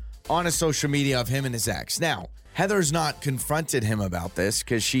up on a social media of him and his ex. Now, Heather's not confronted him about this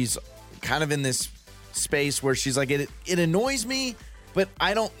because she's kind of in this space where she's like, it annoys me, but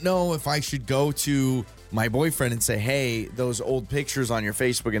I don't know if I should go to my boyfriend and say, hey, those old pictures on your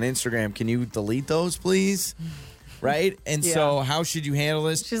Facebook and Instagram, can you delete those, please? Right? And so how should you handle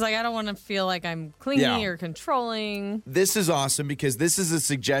this? She's like, I don't want to feel like I'm clingy or controlling. This is awesome because this is a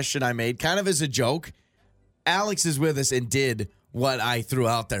suggestion I made kind of as a joke. Alex is with us and did what I threw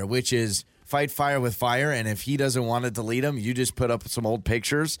out there, which is fight fire with fire. And if he doesn't want to delete them, you just put up some old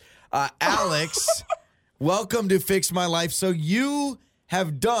pictures. Alex, welcome to Fix My Life. So you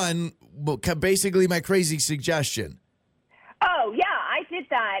have done basically my crazy suggestion. Oh, yeah, I did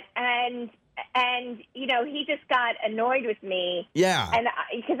that. And he just got annoyed with me. Yeah. And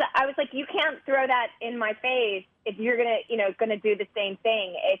because I was like, you can't throw that in my face if you're going to do the same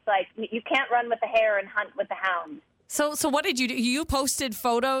thing. It's like you can't run with the hare and hunt with the hound. So what did you do? You posted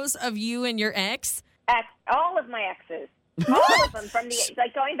photos of you and your ex? All of my exes. All of them from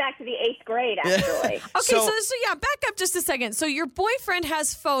going back to the 8th grade, actually. Okay, so back up just a second. So your boyfriend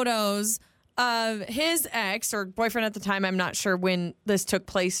has photos of his ex or boyfriend at the time. I'm not sure when this took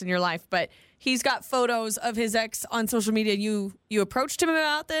place in your life, but he's got photos of his ex on social media. You approached him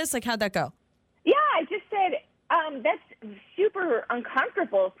about this? Like, how'd that go? Yeah, I just said, that's super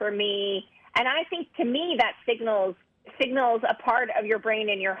uncomfortable for me. And I think to me that signals a part of your brain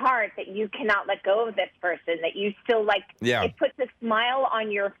and your heart that you cannot let go of this person, that you still it puts a smile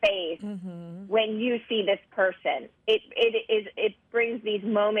on your face when you see this person. It brings these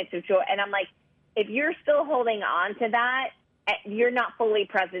moments of joy. And I'm like, if you're still holding on to that, you're not fully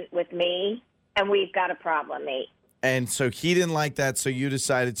present with me, and we've got a problem, mate. And so he didn't like that, so you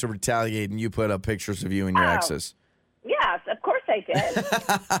decided to retaliate, and you put up pictures of you and your exes. Yes, of course I did.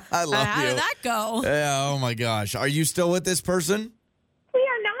 I love How did that go? Yeah, oh my gosh. Are you still with this person? We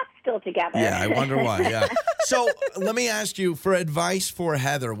are not still together. Yeah, I wonder why. Yeah. So let me ask you, for advice for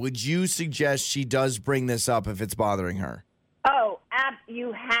Heather, would you suggest she does bring this up if it's bothering her? Oh,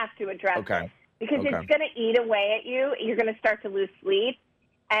 you have to address it. Because it's going to eat away at you. You're going to start to lose sleep.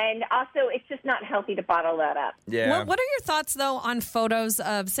 And also, it's just not healthy to bottle that up. Yeah. What are your thoughts, though, on photos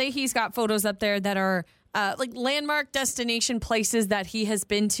of, say he's got photos up there that are like landmark destination places that he has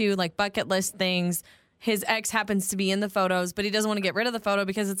been to, like bucket list things. His ex happens to be in the photos, but he doesn't want to get rid of the photo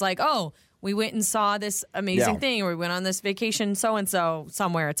because it's like, oh, we went and saw this amazing thing, or we went on this vacation so-and-so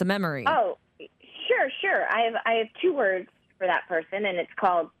somewhere. It's a memory. Oh, sure. sure. I have 2 words for that person, and it's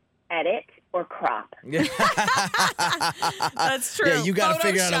called edit or crop. That's true. Yeah, you got to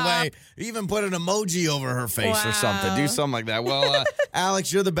figure out a Photoshop. way. Even put an emoji over her face or something. Do something like that. Well,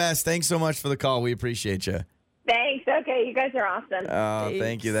 Alex, you're the best. Thanks so much for the call. We appreciate you. Thanks. Okay, you guys are awesome. Oh,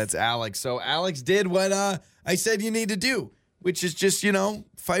 thank you. That's Alex. So Alex did what I said you need to do, which is just,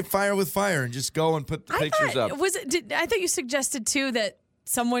 fight fire with fire and just go and put the pictures up. I thought you suggested, too, that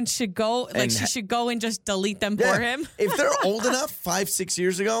someone should go, she should go and just delete them for him. If they're old enough, 5-6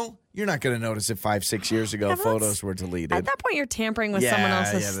 years ago, you're not going to notice if 5-6 years ago photos were deleted. At that point, you're tampering with someone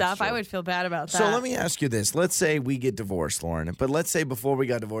else's stuff. true. I would feel bad about that. So let me ask you this. Let's say we get divorced, Lauren, but let's say before we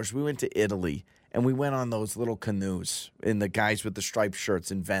got divorced, we went to Italy and we went on those little canoes in the guys with the striped shirts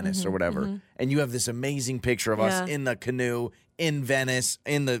in Venice or whatever. And you have this amazing picture of us in the canoe in Venice,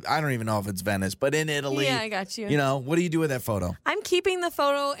 I don't even know if it's Venice, but in Italy. Yeah, I got you. What do you do with that photo? I'm keeping the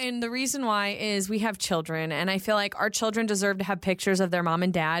photo, and the reason why is we have children, and I feel like our children deserve to have pictures of their mom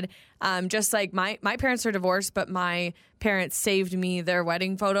and dad. Just like my parents are divorced, but my parents saved me their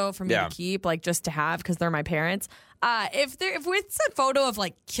wedding photo for me to keep, just to have because they're my parents. If it's a photo of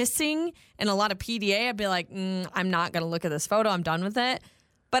kissing and a lot of PDA, I'd be like, I'm not going to look at this photo. I'm done with it.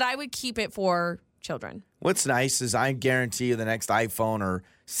 But I would keep it for children. What's nice is I guarantee you the next iPhone or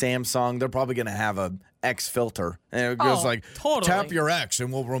Samsung, they're probably going to have a X filter. And it goes totally. Tap your X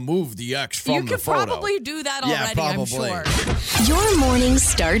and we'll remove the X from you the could photo. probably do that already, Yeah, probably. I'm sure. Your mornings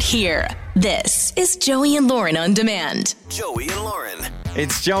start here. This is Joey and Lauren on demand. Joey and Lauren.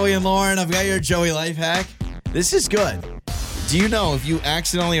 It's Joey and Lauren. I've got your Joey life hack. This is good. Do you know if you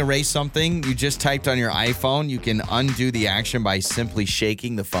accidentally erase something you just typed on your iPhone, you can undo the action by simply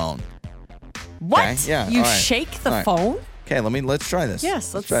shaking the phone? What? Okay? Yeah. You all right. shake the All right. phone? Okay, let's try this.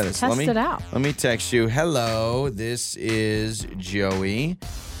 Yes, let's try this. test it out. Let me text you. Hello, this is Joey.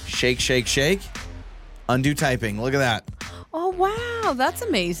 Shake, shake, shake. Undo typing. Look at that. Oh, wow. That's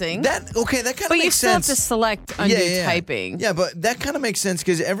amazing. That kind of makes sense. But you still have to select undo typing. Yeah, but that kind of makes sense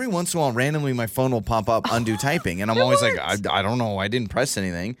because every once in a while, randomly, my phone will pop up undo typing. And I'm always like, I don't know. I didn't press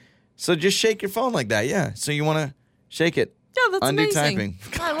anything. So just shake your phone like that. Yeah. So you want to shake it. Yeah, that's undo amazing.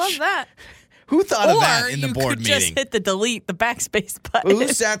 typing. I love that. Who thought of that in the Or board you could meeting? just hit the delete, the backspace button. Who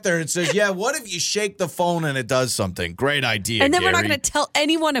sat there and says, yeah, what if you shake the phone and it does something? Great idea, And then we're not Gary. going to tell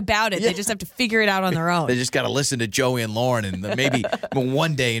anyone about it. Yeah. They just have to figure it out on their own. They just got to listen to Joey and Lauren, and then maybe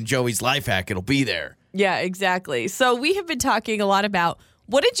one day in Joey's life hack, it'll be there. Yeah, exactly. So we have been talking a lot about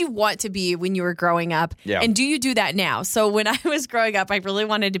what did you want to be when you were growing up? Yeah. And do you do that now? So when I was growing up, I really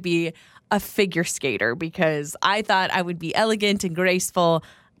wanted to be a figure skater because I thought I would be elegant and graceful.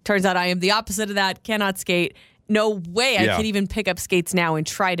 Turns out I am the opposite of that. Cannot skate. No way I could even pick up skates now and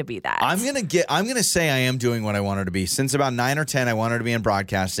try to be that. I'm gonna say I am doing what I wanted to be. Since about 9 or 10, I wanted to be in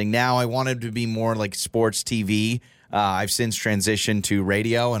broadcasting. Now I wanted to be more like sports TV. I've since transitioned to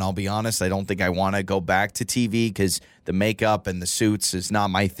radio, and I'll be honest, I don't think I want to go back to TV because the makeup and the suits is not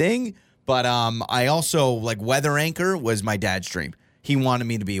my thing. But I also, weather anchor was my dad's dream. He wanted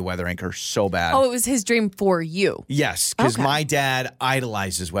me to be a weather anchor so bad. Oh, it was his dream for you. Yes, because Okay. my dad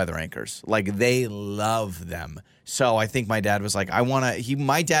idolizes weather anchors. They love them. So I think my dad was like,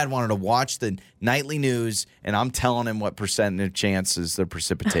 my dad wanted to watch the nightly news, and I'm telling him what percentage chance is the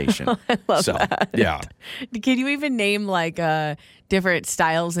precipitation. I love that. Yeah. Can you even name different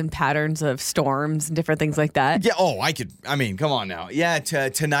styles and patterns of storms and different things like that? Yeah. Oh, I could. I mean, come on now. Yeah.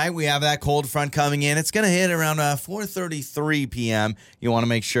 Tonight we have that cold front coming in. It's going to hit around 4:33 p.m. You want to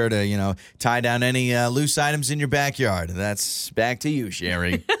make sure to tie down any loose items in your backyard. That's back to you,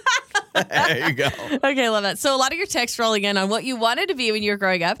 Sherry. There you go. Okay, I love that. So a lot of your texts rolling in on what you wanted to be when you were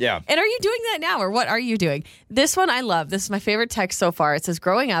growing up. Yeah. And are you doing that now, or what are you doing? This one I love. This is my favorite text so far. It says,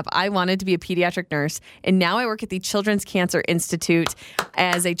 growing up, I wanted to be a pediatric nurse, and now I work at the Children's Cancer Institute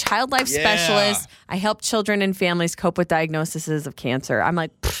as a child life specialist. I help children and families cope with diagnoses of cancer. I'm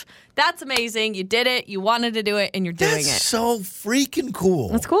like, that's amazing. You did it. You wanted to do it, and you're doing it. That's so freaking cool.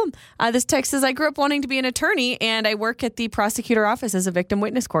 That's cool. This text says, I grew up wanting to be an attorney, and I work at the prosecutor office as a victim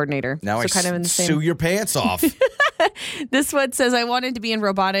witness coordinator. Now so I kind of in the same. sue your pants off. This one says, I wanted to be in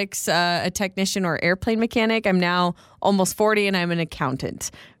robotics, a technician or airplane mechanic. I'm now almost 40, and I'm an accountant.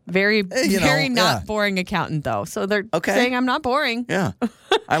 Very not boring accountant, though. So they're saying I'm not boring. Yeah,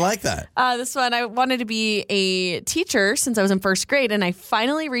 I like that. This one, I wanted to be a teacher since I was in first grade, and I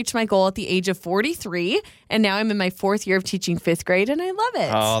finally reached my goal at the age of 43, and now I'm in my 4th year of teaching 5th grade, and I love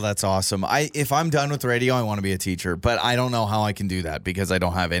it. Oh, that's awesome. If I'm done with radio, I want to be a teacher, but I don't know how I can do that because I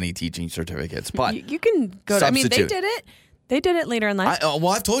don't have any teaching certificates. But you can go to, I mean, they substitute. did it. They did it later in life.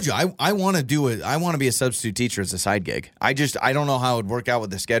 I've told you, I want to do it. I want to be a substitute teacher as a side gig. I don't know how it would work out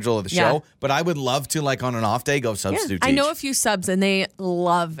with the schedule of the show, but I would love to, like on an off day, go substitute teach. I know a few subs and they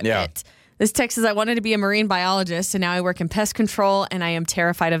love it. This text says, I wanted to be a marine biologist and now I work in pest control and I am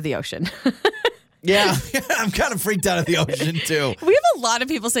terrified of the ocean. Yeah, I'm kind of freaked out of the ocean too. We have a lot of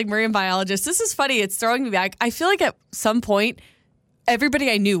people saying marine biologist. This is funny. It's throwing me back. I feel like at some point, everybody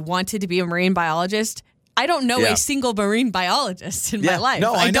I knew wanted to be a marine biologist. I don't know a single marine biologist in my life.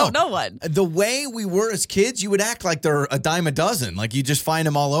 No, I don't know one. The way we were as kids, you would act like they're a dime a dozen. Like you just find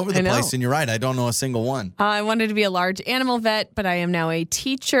them all over the place. And you're right. I don't know a single one. I wanted to be a large animal vet, but I am now a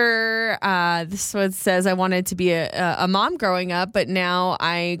teacher. This one says I wanted to be a mom growing up, but now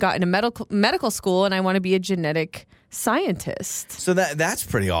I got into medical school and I want to be a genetic scientist. So that's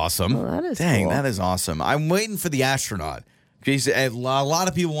pretty awesome. Well, that is Dang, cool. that is awesome. I'm waiting for the astronaut. A lot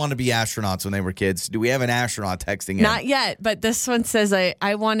of people wanted to be astronauts when they were kids. Do we have an astronaut texting in? Not yet, but this one says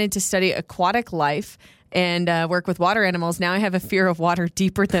I wanted to study aquatic life and work with water animals. Now I have a fear of water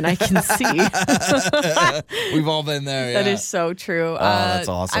deeper than I can see. We've all been there. Yeah. That is so true. That's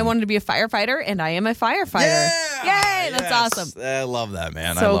awesome. I wanted to be a firefighter, and I am a firefighter. Yeah! Yay! That's awesome. I love that,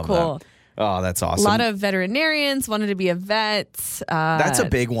 man. So I love cool. That. Oh, that's awesome. A lot of veterinarians wanted to be a vet. That's a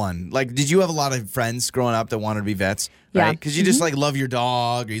big one. Like, did you have a lot of friends growing up that wanted to be vets? Right? Yeah. Because you just like love your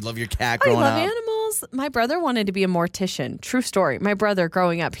dog or you love your cat growing up. I love animals. My brother wanted to be a mortician. True story. My brother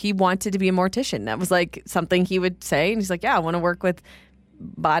growing up, he wanted to be a mortician. That was like something he would say. And he's like, yeah, I want to work with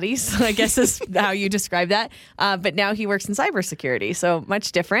bodies, I guess is how you describe that. But now he works in cybersecurity, so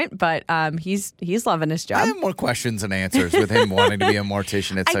much different. But he's loving his job. I have more questions than answers with him wanting to be a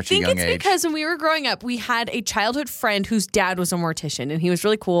mortician at such a young age. I think it's because when we were growing up, we had a childhood friend whose dad was a mortician, and he was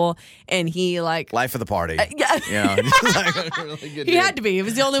really cool. And he life of the party. Yeah, Really good he had to be. He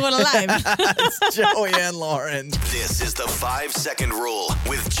was the only one alive. It's Joey and Lauren. This is the 5-second rule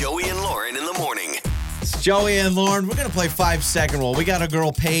with Joey and Lauren in the morning. It's Joey and Lauren. We're going to play 5-second rule. We got a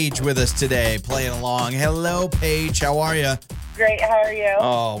girl, Paige, with us today playing along. Hello, Paige. How are you? Great. How are you?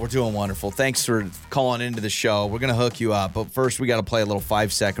 Oh, we're doing wonderful. Thanks for calling into the show. We're going to hook you up. But first, we got to play a little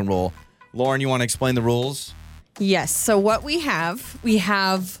 5-second rule. Lauren, you want to explain the rules? Yes. So what we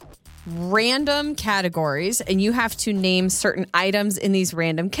have random categories, and you have to name certain items in these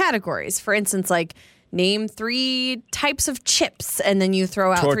random categories. For instance, like name 3 types of chips, and then you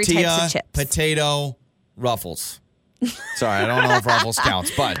throw out Tortilla, 3 types of chips. Potato, Ruffles. Sorry, I don't know if Ruffles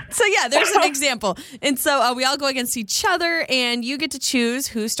counts, but. So, yeah, there's an example. And so we all go against each other, and you get to choose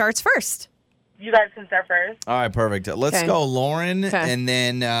who starts first. You guys can start first. All right, perfect. Let's go Lauren, and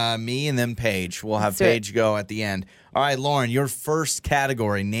then me, and then Paige. We'll have Paige go at the end. All right, Lauren, your first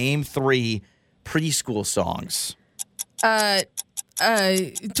category. Name 3 preschool songs.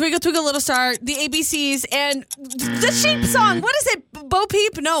 Twinkle, Twinkle, Little Star, the ABCs, and the sheep song. What is it? Bo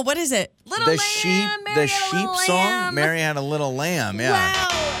Peep? No, what is it? The sheep song? Mary Had a Little Lamb, yeah.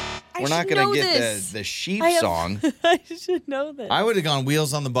 Wow. We're not going to get the sheep song. I should know this. I would have gone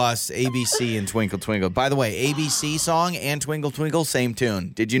Wheels on the Bus, ABC, and Twinkle, Twinkle. By the way, ABC song and Twinkle, Twinkle, same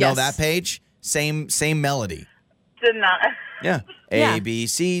tune. Did you know that, Paige? Same melody. Did not. Yeah. A, B,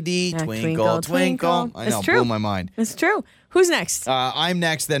 C, D, Twinkle, Twinkle. I know, it's true. Blew my mind. It's true. Who's next? I'm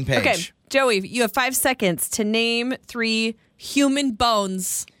next, then Paige. Okay, Joey, you have 5 seconds to name 3 human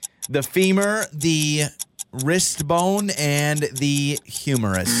bones. The femur, the wrist bone, and the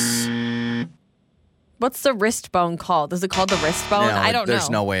humerus. What's the wrist bone called? Is it called the wrist bone? No, I don't know. There's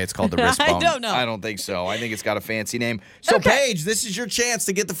no way it's called the wrist bone. I don't know. I don't think so. I think it's got a fancy name. So, Paige, this is your chance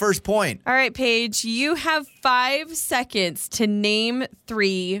to get the first point. All right, Paige, you have 5 seconds to name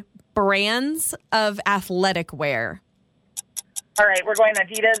 3 brands of athletic wear. All right, we're going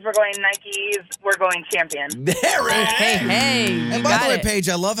Adidas, we're going Nikes, we're going Champion. There it is. Hey. And by the way, Paige,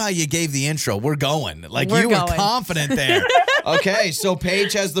 I love how you gave the intro. We're going. Like, you were confident there. Okay, so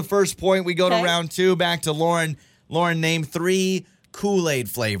Paige has the first point. We go to round 2. Back to Lauren. Lauren, name 3 Kool-Aid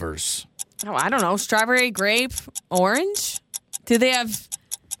flavors. Oh, I don't know. Strawberry, grape, orange? Do they have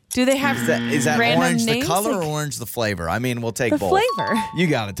is that random orange names? the color or orange the flavor? I mean, we'll take the both. flavor. You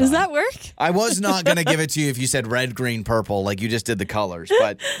got it. Does that work? I was not going to give it to you if you said red, green, purple, like you just did the colors,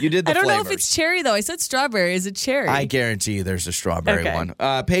 but you did the I don't flavors. know if it's cherry, though. I said strawberry. Is it cherry? I guarantee you there's a strawberry one.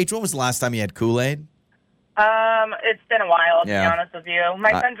 Paige, when was the last time you had Kool-Aid? It's been a while, to be Yeah. honest with you.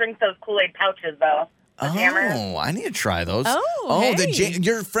 My son drinks those Kool-Aid pouches, though. The Jammers. Oh, I need to try those. Oh, hey.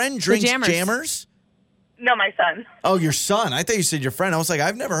 Your friend drinks Jammers. Jammers? No, my son. Oh, your son. I thought you said your friend. I was like,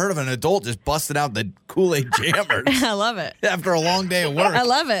 I've never heard of an adult just busting out the Kool-Aid Jammers I love it. after a long day of work. I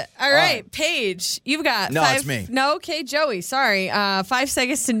love it. All right, Paige, you've got No, 5. it's me. No, okay, Joey. Sorry. 5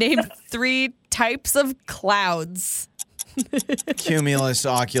 seconds to name 3 types of clouds. Cumulus,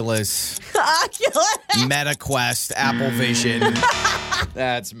 Oculus, MetaQuest, Apple Vision.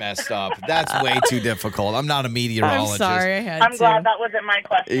 That's messed up. That's way too difficult. I'm not a meteorologist. I'm sorry, I had I'm to. glad that wasn't my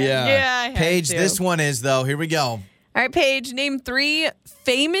question. Yeah, I had Paige, to. this one is, though. Here we go. All right, Paige, name 3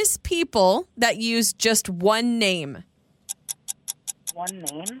 famous people that use just one name. One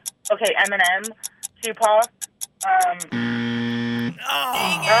name? Okay, Eminem, Tupac. Dang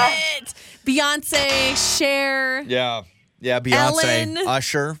it! Beyonce, Cher. Yeah, Beyonce, Ellen.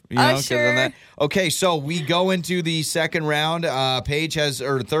 Usher. You know, 'cause of Usher. that. Okay, so we go into the second round.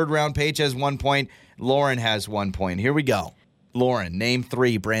 Third round, Paige has 1 point. Lauren has 1 point. Here we go. Lauren, name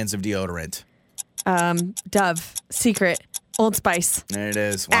 3 brands of deodorant. Dove, Secret, Old Spice, There it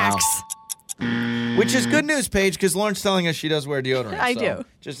is. Wow. Axe. Which is good news, Paige, because Lauren's telling us she does wear deodorant. I so do.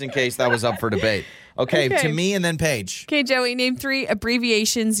 Just in case that was up for debate. Okay, Okay. to me and then Paige. Okay, Joey, name 3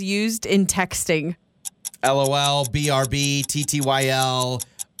 abbreviations used in texting. LOL, BRB, TTYL,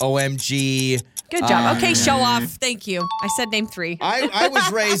 OMG. Good job. Okay, show off. Thank you. I said name 3. I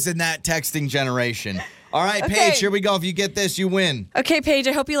was raised in that texting generation. All right, Okay. Paige, here we go. If you get this, you win. Okay, Paige,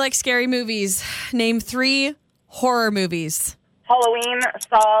 I hope you like scary movies. Name 3 horror movies. Halloween,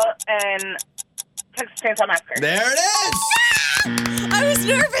 Saw, and Texas Chainsaw Massacre. There it is. I was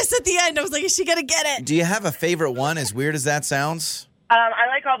nervous at the end. I was like, is she going to get it? Do you have a favorite one, as weird as that sounds? I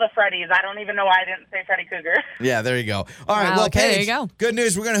like all the Freddys. I don't even know why I didn't say Freddy Krueger. Yeah, there you go. All right, Wow, well, okay, Paige, there you go. good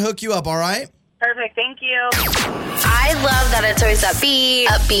news. We're going to hook you up, all right? Perfect. Thank you. I love that it's always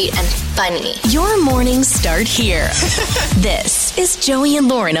upbeat and funny. Your mornings start here. This is Joey and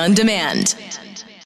Lauren on Demand.